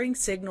are carrying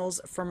signals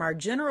from our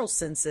general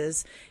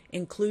senses,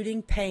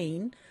 including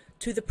pain,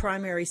 to the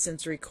primary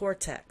sensory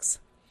cortex.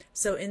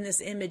 So in this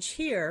image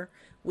here,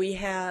 we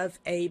have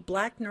a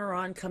black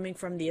neuron coming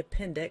from the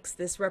appendix.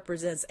 This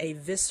represents a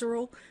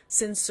visceral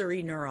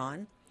sensory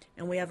neuron.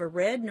 And we have a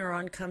red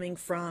neuron coming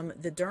from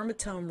the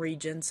dermatome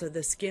region, so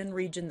the skin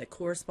region that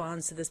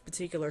corresponds to this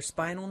particular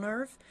spinal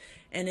nerve.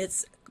 And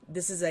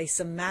this is a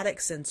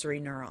somatic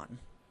sensory neuron.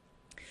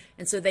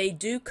 And so they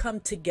do come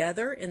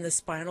together in the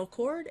spinal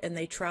cord, and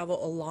they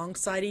travel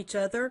alongside each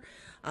other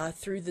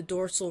through the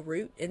dorsal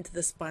root into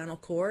the spinal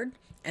cord,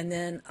 and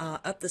then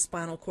up the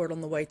spinal cord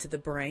on the way to the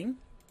brain.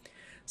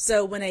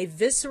 So when a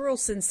visceral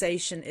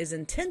sensation is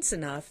intense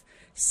enough,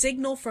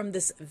 signal from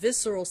this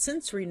visceral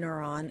sensory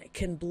neuron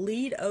can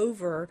bleed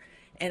over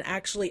and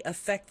actually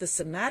affect the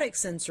somatic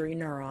sensory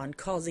neuron,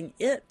 causing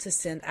it to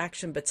send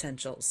action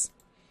potentials.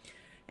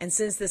 And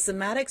since the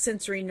somatic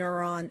sensory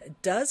neuron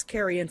does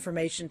carry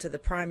information to the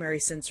primary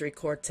sensory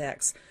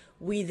cortex,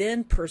 we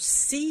then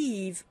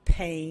perceive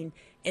pain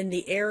in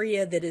the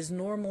area that is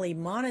normally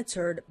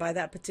monitored by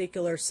that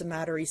particular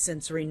somatory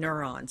sensory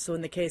neuron. So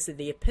in the case of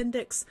the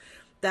appendix,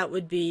 that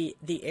would be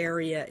the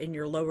area in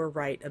your lower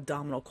right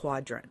abdominal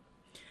quadrant.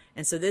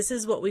 And so this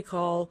is what we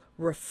call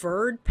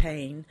referred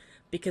pain,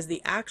 because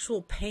the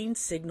actual pain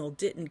signal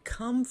didn't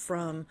come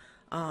from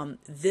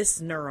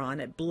this neuron.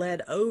 It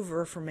bled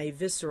over from a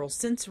visceral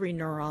sensory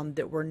neuron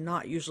that we're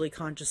not usually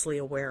consciously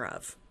aware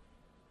of.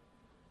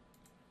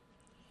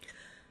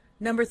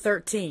 Number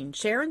 13,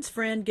 Sharon's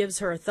friend gives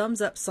her a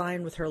thumbs up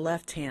sign with her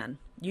left hand.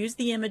 Use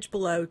the image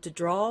below to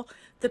draw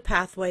the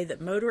pathway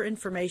that motor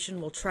information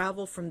will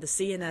travel from the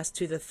CNS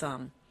to the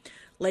thumb.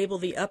 Label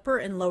the upper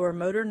and lower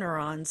motor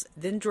neurons,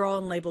 then draw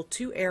and label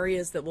two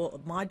areas that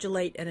will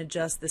modulate and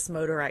adjust this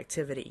motor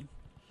activity.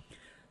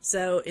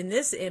 So in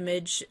this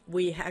image,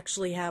 we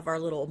actually have our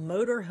little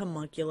motor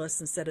homunculus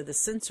instead of the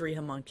sensory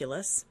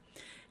homunculus.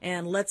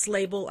 And let's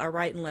label our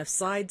right and left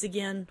sides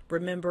again.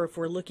 Remember, if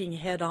we're looking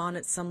head on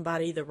at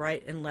somebody, the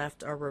right and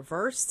left are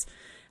reversed.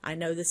 I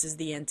know this is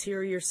the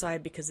anterior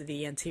side because of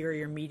the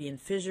anterior median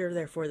fissure,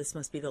 therefore this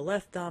must be the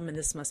left thumb and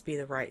this must be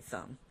the right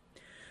thumb.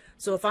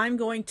 So if I'm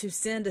going to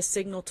send a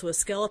signal to a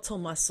skeletal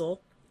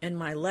muscle in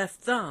my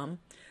left thumb,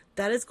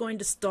 that is going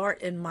to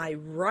start in my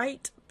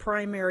right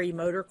primary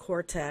motor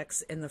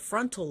cortex in the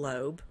frontal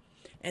lobe,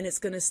 and it's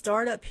going to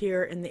start up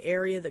here in the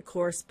area that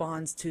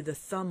corresponds to the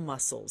thumb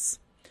muscles.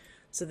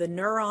 So the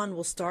neuron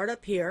will start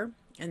up here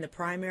in the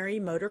primary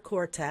motor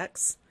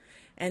cortex,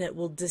 and it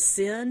will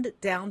descend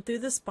down through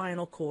the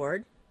spinal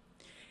cord.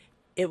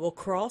 It will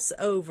cross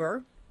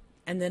over,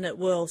 and then it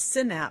will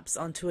synapse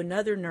onto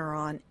another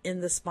neuron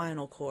in the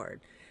spinal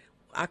cord.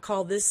 I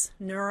call this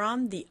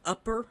neuron the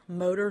upper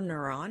motor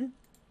neuron.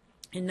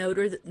 And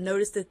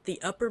notice that the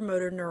upper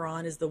motor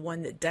neuron is the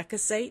one that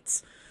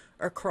decussates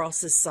or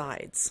crosses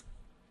sides.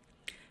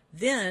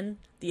 Then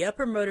the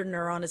upper motor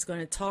neuron is going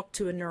to talk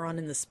to a neuron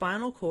in the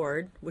spinal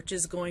cord, which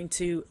is going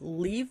to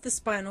leave the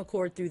spinal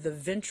cord through the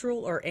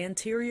ventral or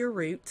anterior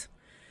root,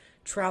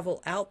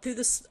 travel out through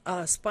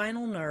the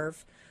spinal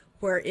nerve,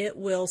 where it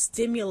will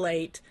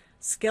stimulate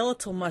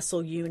skeletal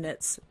muscle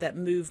units that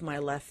move my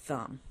left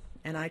thumb.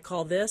 And I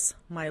call this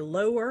my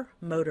lower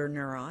motor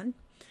neuron.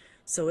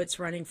 So it's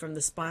running from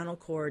the spinal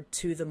cord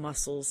to the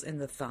muscles in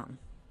the thumb.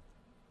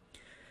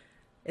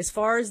 As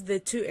far as the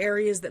two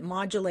areas that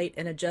modulate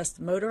and adjust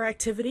motor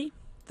activity,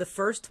 the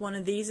first one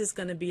of these is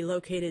going to be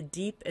located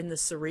deep in the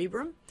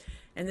cerebrum,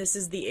 and this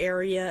is the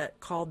area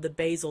called the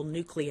basal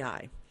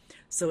nuclei.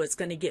 So it's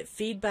going to get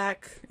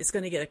feedback, it's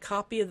going to get a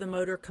copy of the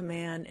motor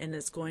command, and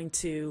it's going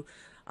to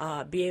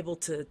be able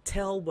to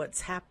tell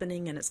what's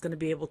happening, and it's going to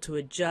be able to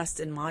adjust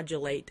and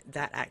modulate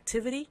that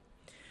activity.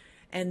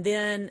 And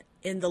then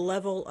in the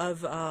level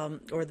of,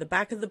 or the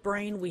back of the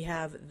brain, we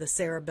have the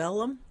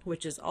cerebellum,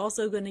 which is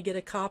also going to get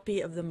a copy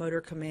of the motor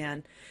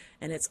command,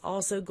 and it's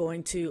also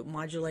going to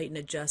modulate and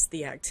adjust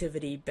the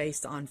activity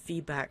based on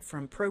feedback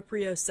from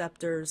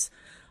proprioceptors,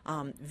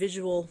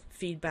 visual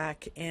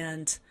feedback,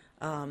 and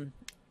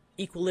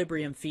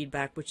equilibrium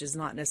feedback, which is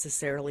not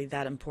necessarily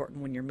that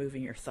important when you're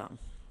moving your thumb.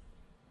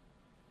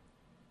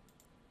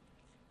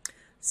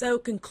 So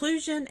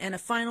conclusion and a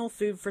final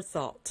food for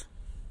thought.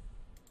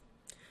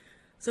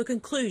 So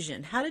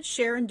conclusion, how did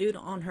Sharon do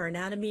on her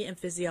anatomy and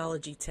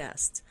physiology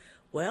test?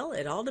 Well,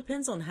 it all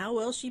depends on how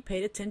well she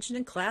paid attention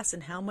in class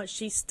and how much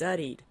she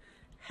studied.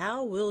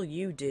 How will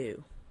you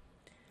do?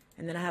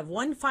 And then I have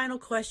one final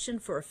question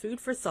for a food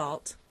for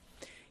thought.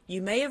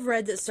 You may have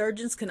read that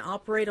surgeons can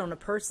operate on a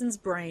person's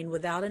brain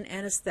without an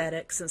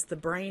anesthetic since the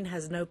brain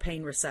has no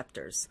pain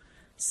receptors.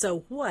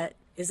 So what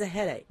is a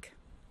headache?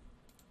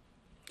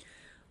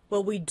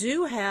 Well, we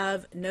do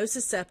have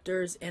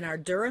nociceptors in our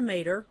dura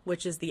mater,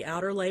 which is the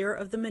outer layer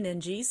of the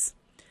meninges.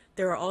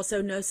 There are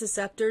also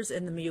nociceptors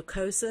in the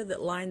mucosa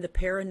that line the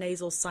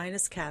paranasal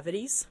sinus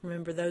cavities.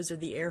 Remember, those are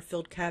the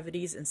air-filled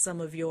cavities in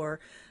some of your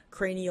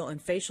cranial and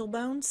facial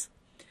bones.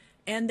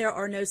 And there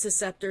are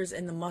nociceptors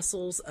in the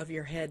muscles of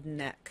your head and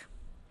neck.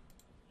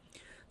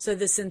 So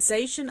the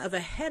sensation of a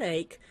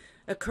headache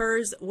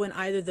occurs when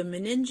either the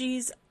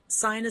meninges,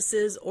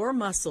 sinuses, or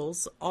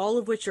muscles, all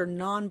of which are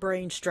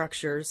non-brain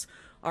structures,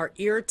 are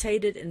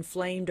irritated,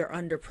 inflamed, or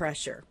under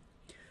pressure.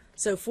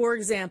 So for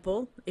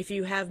example, if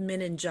you have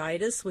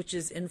meningitis, which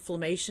is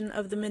inflammation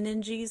of the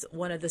meninges,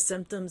 one of the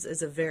symptoms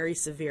is a very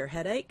severe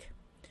headache.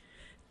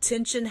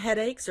 Tension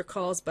headaches are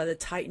caused by the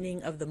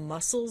tightening of the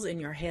muscles in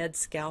your head,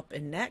 scalp,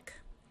 and neck.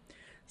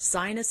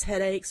 Sinus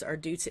headaches are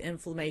due to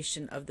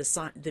inflammation of the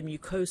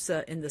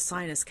mucosa in the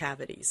sinus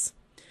cavities.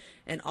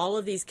 In all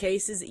of these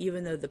cases,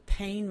 even though the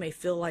pain may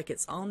feel like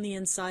it's on the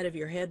inside of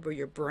your head where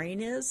your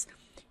brain is,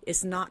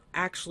 it's not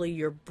actually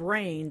your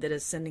brain that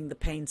is sending the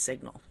pain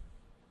signal.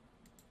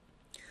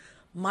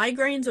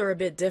 Migraines are a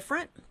bit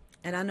different,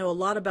 and I know a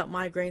lot about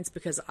migraines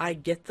because I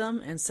get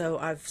them, and so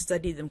I've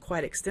studied them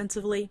quite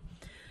extensively.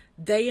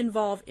 They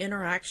involve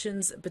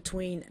interactions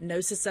between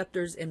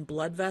nociceptors in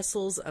blood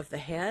vessels of the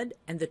head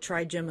and the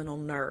trigeminal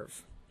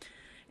nerve.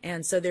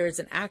 And so there is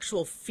an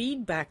actual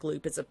feedback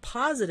loop. It's a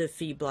positive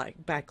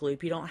feedback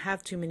loop. You don't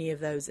have too many of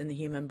those in the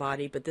human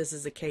body, but this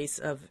is a case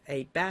of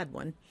a bad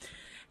one.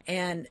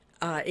 And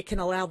it can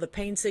allow the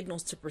pain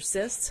signals to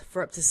persist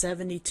for up to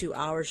 72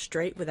 hours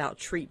straight without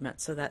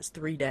treatment. So that's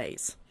 3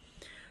 days.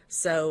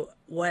 So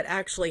what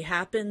actually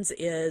happens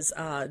is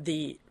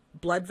the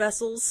blood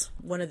vessels,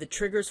 one of the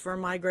triggers for a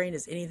migraine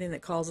is anything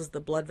that causes the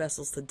blood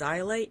vessels to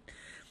dilate.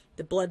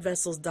 The blood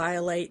vessels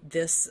dilate.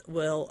 This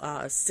will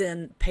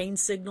send pain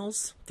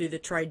signals through the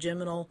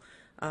trigeminal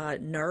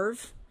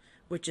nerve,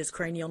 which is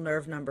cranial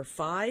nerve number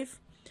 5.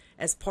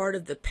 As part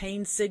of the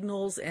pain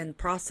signals and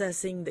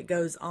processing that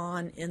goes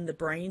on in the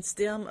brain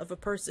stem of a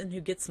person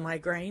who gets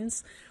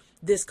migraines,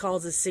 this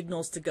causes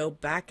signals to go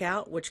back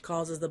out, which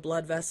causes the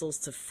blood vessels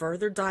to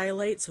further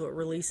dilate, so it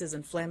releases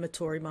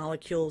inflammatory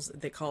molecules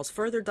that cause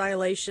further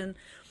dilation,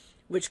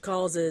 which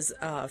causes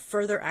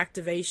further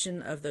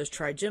activation of those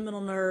trigeminal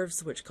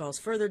nerves, which cause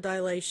further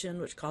dilation,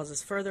 which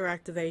causes further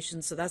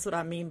activation. So that's what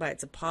I mean by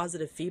it's a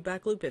positive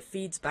feedback loop. It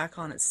feeds back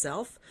on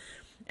itself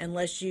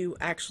unless you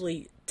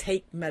actually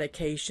take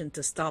medication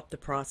to stop the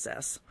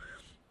process.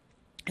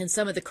 And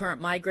some of the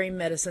current migraine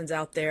medicines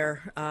out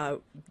there,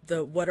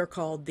 what are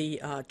called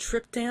the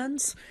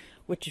triptans,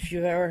 which if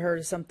you've ever heard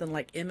of something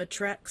like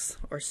Imitrex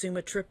or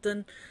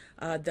sumatriptan,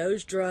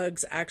 those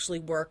drugs actually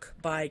work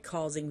by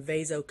causing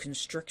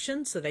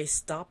vasoconstriction. So they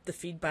stop the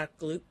feedback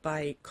loop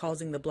by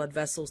causing the blood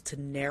vessels to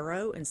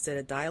narrow instead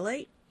of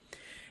dilate.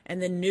 And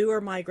the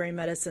newer migraine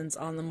medicines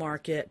on the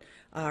market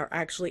are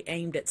actually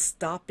aimed at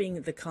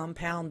stopping the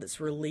compound that's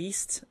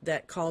released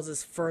that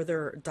causes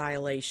further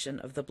dilation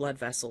of the blood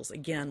vessels,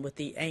 again, with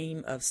the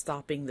aim of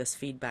stopping this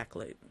feedback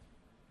loop.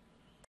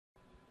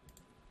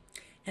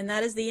 And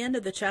that is the end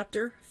of the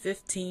Chapter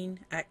 15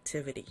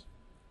 activity.